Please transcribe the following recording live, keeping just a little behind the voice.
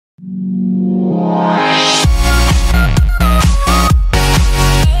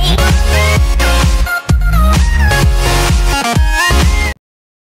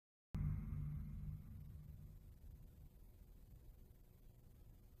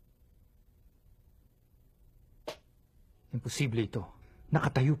Imposible ito.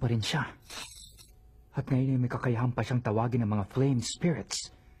 Nakatayo pa rin siya. At ngayon ay may kakayahan pa siyang tawagin ng mga flame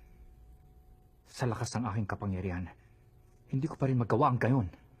spirits. Sa lakas ng aking kapangyarihan, hindi ko pa rin magawa ang gayon.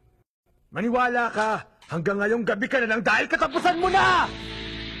 Maniwala ka! Hanggang ngayong gabi ka na lang dahil katapusan mo na!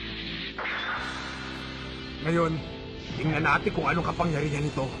 Ngayon, tingnan natin kung anong kapangyarihan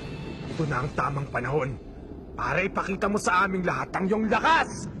ito. Ito na ang tamang panahon para ipakita mo sa aming lahat ang iyong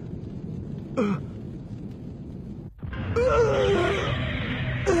lakas!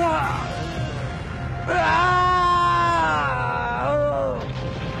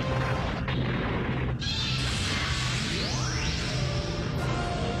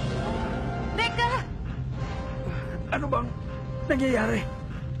 Recca! Ano bang nangyayari?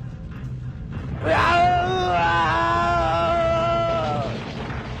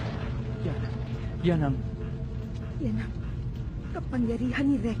 Yan ang kapangyarihan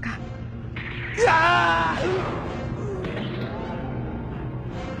ni Recca.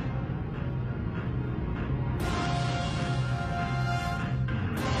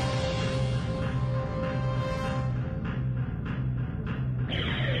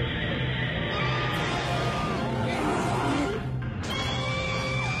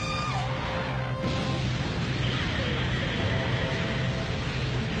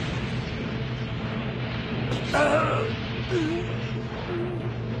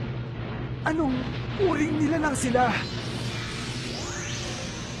 Anong uring nila lang sila?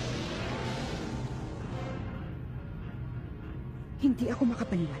 Hindi ako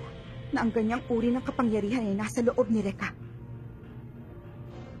makapaniwala na ang ganyang uri ng kapangyarihan ay nasa loob ni Recca.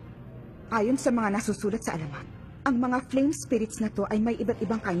 Ayon sa mga nasusulat sa alamat, ang mga flame spirits na to ay may iba't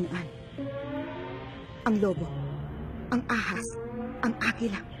ibang kahinaan. Ang lobo, ang ahas, ang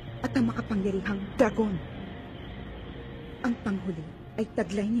agila, at ang makapangyarihang dragon. Ang panghuli ay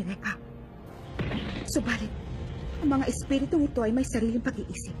taglay ni Recca. Subalit, ang mga espiritong ito ay may sariling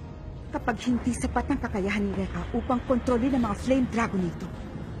pag-iisip. Kapag hindi sapat ang kakayahan ni Recca upang kontrolin ang mga flame dragon nito,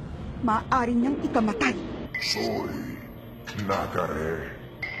 maaari niyang ikamatay. Soy Nagare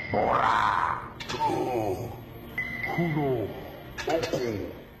Mora Tu Kuno Oku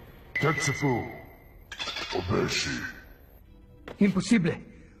Tetsufu Obeshi. imposible.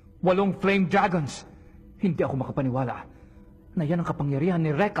 8 flame dragons. Hindi ako makapaniwala na yan ang kapangyarihan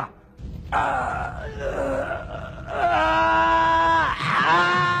ni Recca.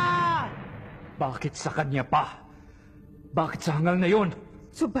 Bakit sa kanya pa? Bakit sa hangal na yun?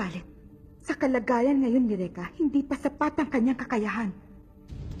 Subalit, sa kalagayan ngayon ni Recca, hindi pa sapat ang kanyang kakayahan.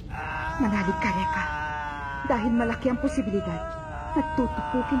 Manalig ka, Recca. Dahil malaki ang posibilidad na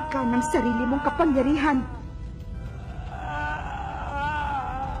tutupukin ka ng sarili mong kapangyarihan.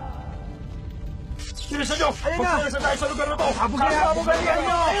 Sinisan nyo! Magpapalasa tayo sa lugar na to! Habog na nyo!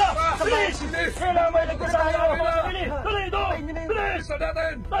 Bilis! Kailangan may nagpasa tayo! Dali! Bilis! Sa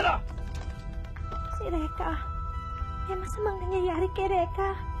natin! Tala! Si Recca. May masamang nangyayari kay Recca.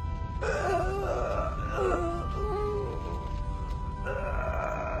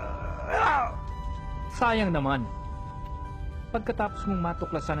 Sayang naman. Pagkatapos mong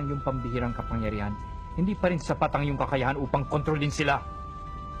matuklasan ang iyong pambihirang kapangyarihan, hindi pa rin sapat ang iyong kakayahan upang kontrolin sila.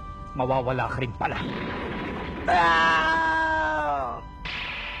 Mawawala ka rin pala.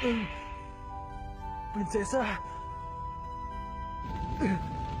 Prinsesa!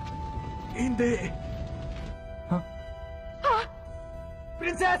 Hindi! Ha?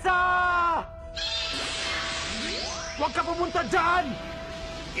 Prinsesa! Huwag ka pumunta dyan!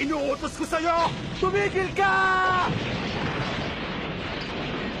 Inuutos ko sa'yo! Tumigil ka!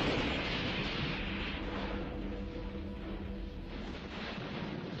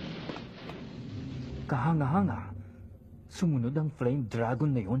 Kahanga-hanga. Sumunod ang flame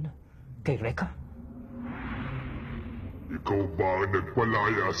dragon na yun kay Recca. Ikaw ba ang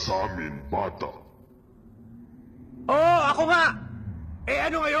nagpalaya sa amin, bata? Oo, ako nga! Eh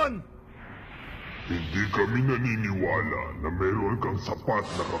ano ngayon? Hindi kami naniniwala na meron kang sapat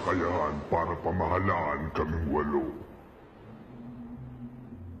na kakayahan para pamahalaan kaming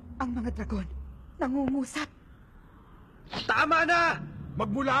 8. Ang mga dragon, nangungusap. Tama na!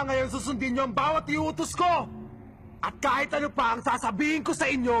 Magmula ngayon susundin niyo ang bawat iutos ko! At kahit ano pa ang sasabihin ko sa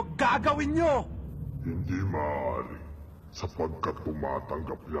inyo, gagawin niyo! Hindi maaari, sapagkat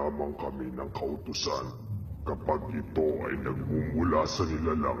tumatanggap lamang kami ng kautusan kapag ito ay nagmumula sa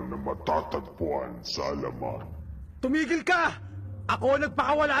nilalang na matatagpuan sa alamat. Tumigil ka! Ako ang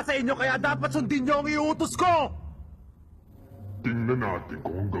nagpakawala sa inyo kaya dapat sundin niyo ang iutos ko! Tingnan natin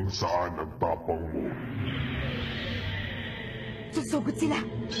kung hanggang saan ang tapang mo. Susugod sila!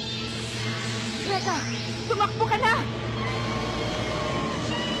 Recca, tumakbo ka na!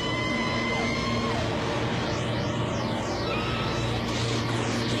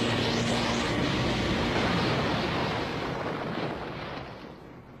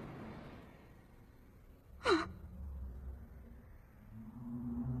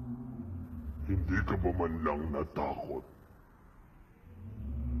 Hindi ka ba man lang natakot?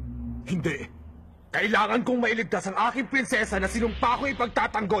 Hindi. Kailangan kong mailigtas ang aking prinsesa na sinumpa ko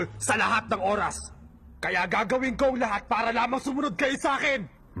ipagtatanggol sa lahat ng oras. Kaya gagawin ko ang lahat para lamang sumunod kayo sa akin.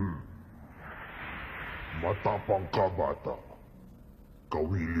 Matapang ka, bata.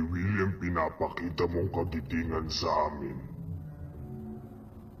 Kawili-wili ang pinapakita mong kagitingan sa amin.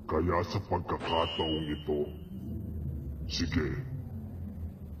 Kaya sa pagkakataong ito, sige,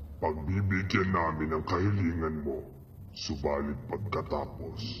 pagbibigyan namin ang kahilingan mo, subalit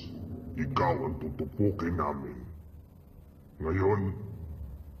pagkatapos, ikaw ang tutupukin namin. Ngayon,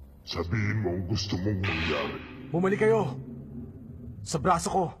 sabihin mo ang gusto mong mangyari. Bumalik kayo. Sa braso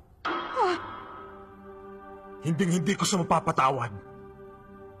ko. Hinding-hindi ko siya mapapatawad.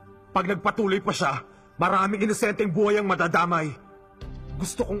 Pag nagpatuloy pa siya, maraming inosenteng buhay ang madadamay.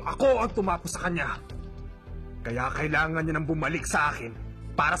 Gusto kong ako ang tumapos sa kanya. Kaya kailangan niya nang bumalik sa akin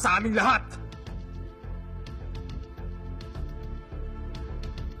para sa aming lahat.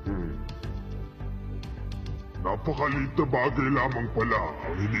 Napakaliit na bagay lamang pala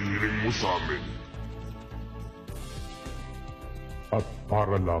ang hinihiling mo sa amin. At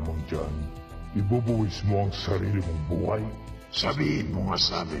para lamang dyan, ibubuwis mo ang sarili mong buhay. Sabihin mo nga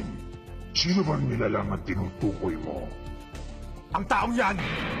sa amin, sino bang nilalang ang tinutukoy mo? Ang taong yan!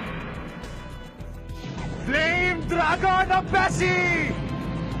 Flame Dragon of Bessie!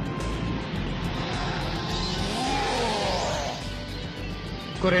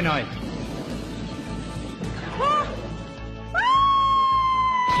 Kurenai!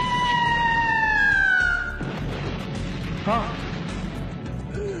 Ha?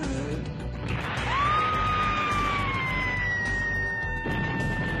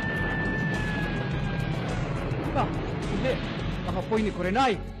 Ah, hindi. Nakapoy ni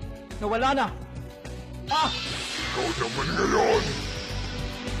Kurenai. Nawala na. Ah! Ikaw naman ngayon!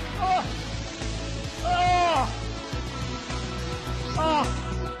 Ah! Ah! Ah!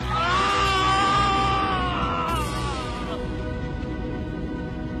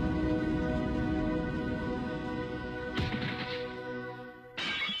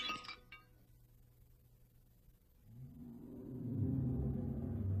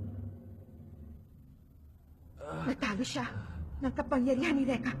 Natalo siya ng kapangyarihan ni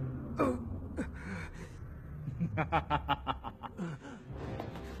Recca.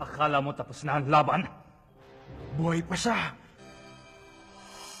 Akala mo tapos na ang laban? Buhay pa siya.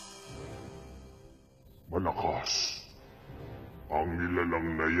 Malakas. Ang nilalang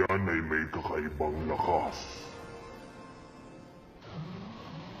na yan ay may kakaibang lakas.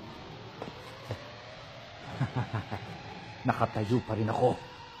 Nakatayo pa rin ako.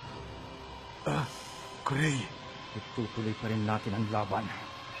 Gray, Itutuloy pa rin natin ang laban.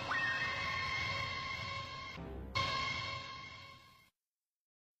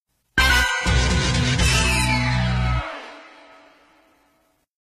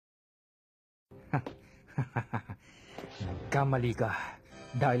 Nagkamali ka.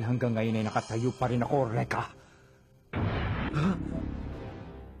 Dahil hanggang ngayon ay nakatayo pa rin ako, Recca.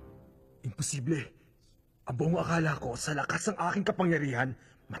 imposible. Ang buong akala ko sa lakas ng aking kapangyarihan,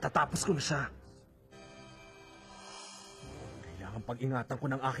 matatapos ko na siya. Kailangan pag-ingatan ko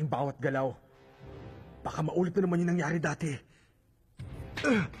ng aking bawat galaw. Baka maulit na naman yung nangyari dati.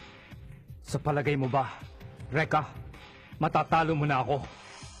 Sa palagay mo ba, Recca, matatalo mo na ako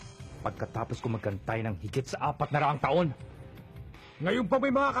pagkatapos ko magkantay ng higit sa 400 taon? Ngayon pa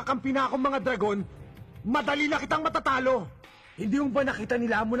may mga kakampi na akong mga dragon, madali na kitang matatalo. Hindi mo ba nakita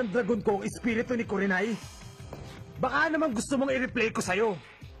nila mo ng dragon ko ang espiritu ni Kurenai? Baka naman gusto mong i-replay ko sa'yo.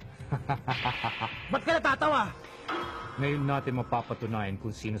 Ba't ka natatawa? Ngayon natin mapapatunayan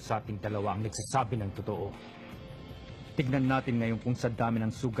kung sino sa ating dalawa ang nagsasabi ng totoo. Tignan natin ngayon kung sa dami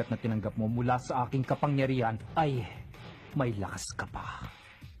ng sugat na tinanggap mo mula sa aking kapangyarihan ay may lakas ka pa.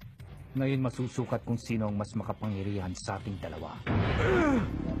 Ngayon masusukat kung sino ang mas makapangyarihan sa ating dalawa.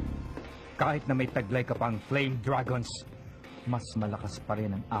 Kahit na may taglay ka pang Flame Dragons, mas malakas pa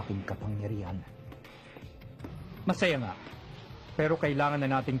rin ang aking kapangyarihan. Masaya nga, pero kailangan na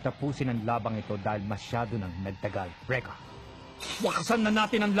nating tapusin ang labang ito dahil masyado nang nagtagal. Recca, wakasan na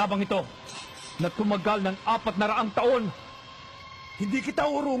natin ang labang ito na tumagal ng 400 taon. Hindi kita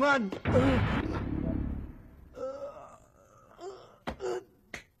urungan.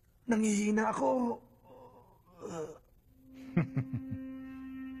 Nangihina ako.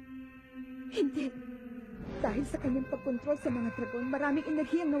 Hindi. Dahil sa kanyang pagkontrol sa mga dragon, maraming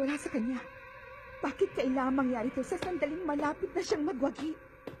enerhiyang nawala sa kanya. Bakit kailangan mangyari ito sa sandaling malapit na siyang magwagi?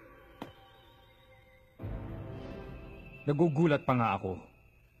 Nagugulat pa nga ako.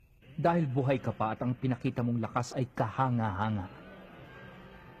 Dahil buhay ka pa at ang pinakita mong lakas ay kahanga-hanga.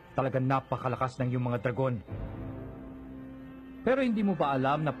 Talagang napakalakas ng iyong mga dragon. Pero hindi mo ba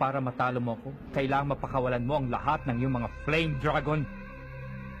alam na para matalo mo ako, kailangang mapakawalan mo ang lahat ng iyong mga flame dragon?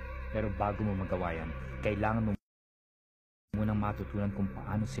 Pero bago mo magawa yan, kailangan mo munang matutunan kung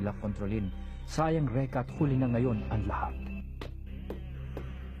paano sila kontrolin. Sayang, Recca, at huli na ngayon ang lahat.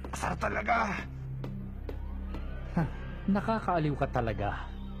 Asar talaga! Nakakaaliw ka talaga.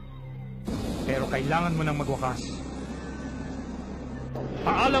 Pero kailangan mo nang magwakas.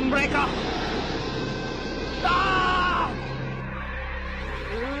 Paalam, Recca! Ah!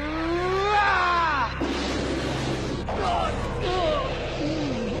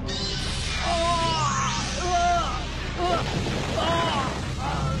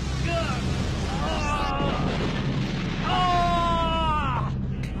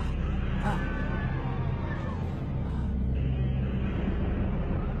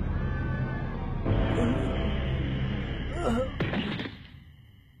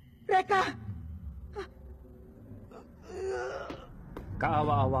 Recca!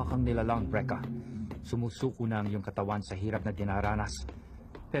 Kaawa-awa kang nilalang, Recca. Sumusuko na ang iyong katawan sa hirap na dinaranas.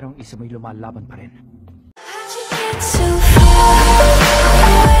 Pero ang isa mo'y lumalaban pa rin. So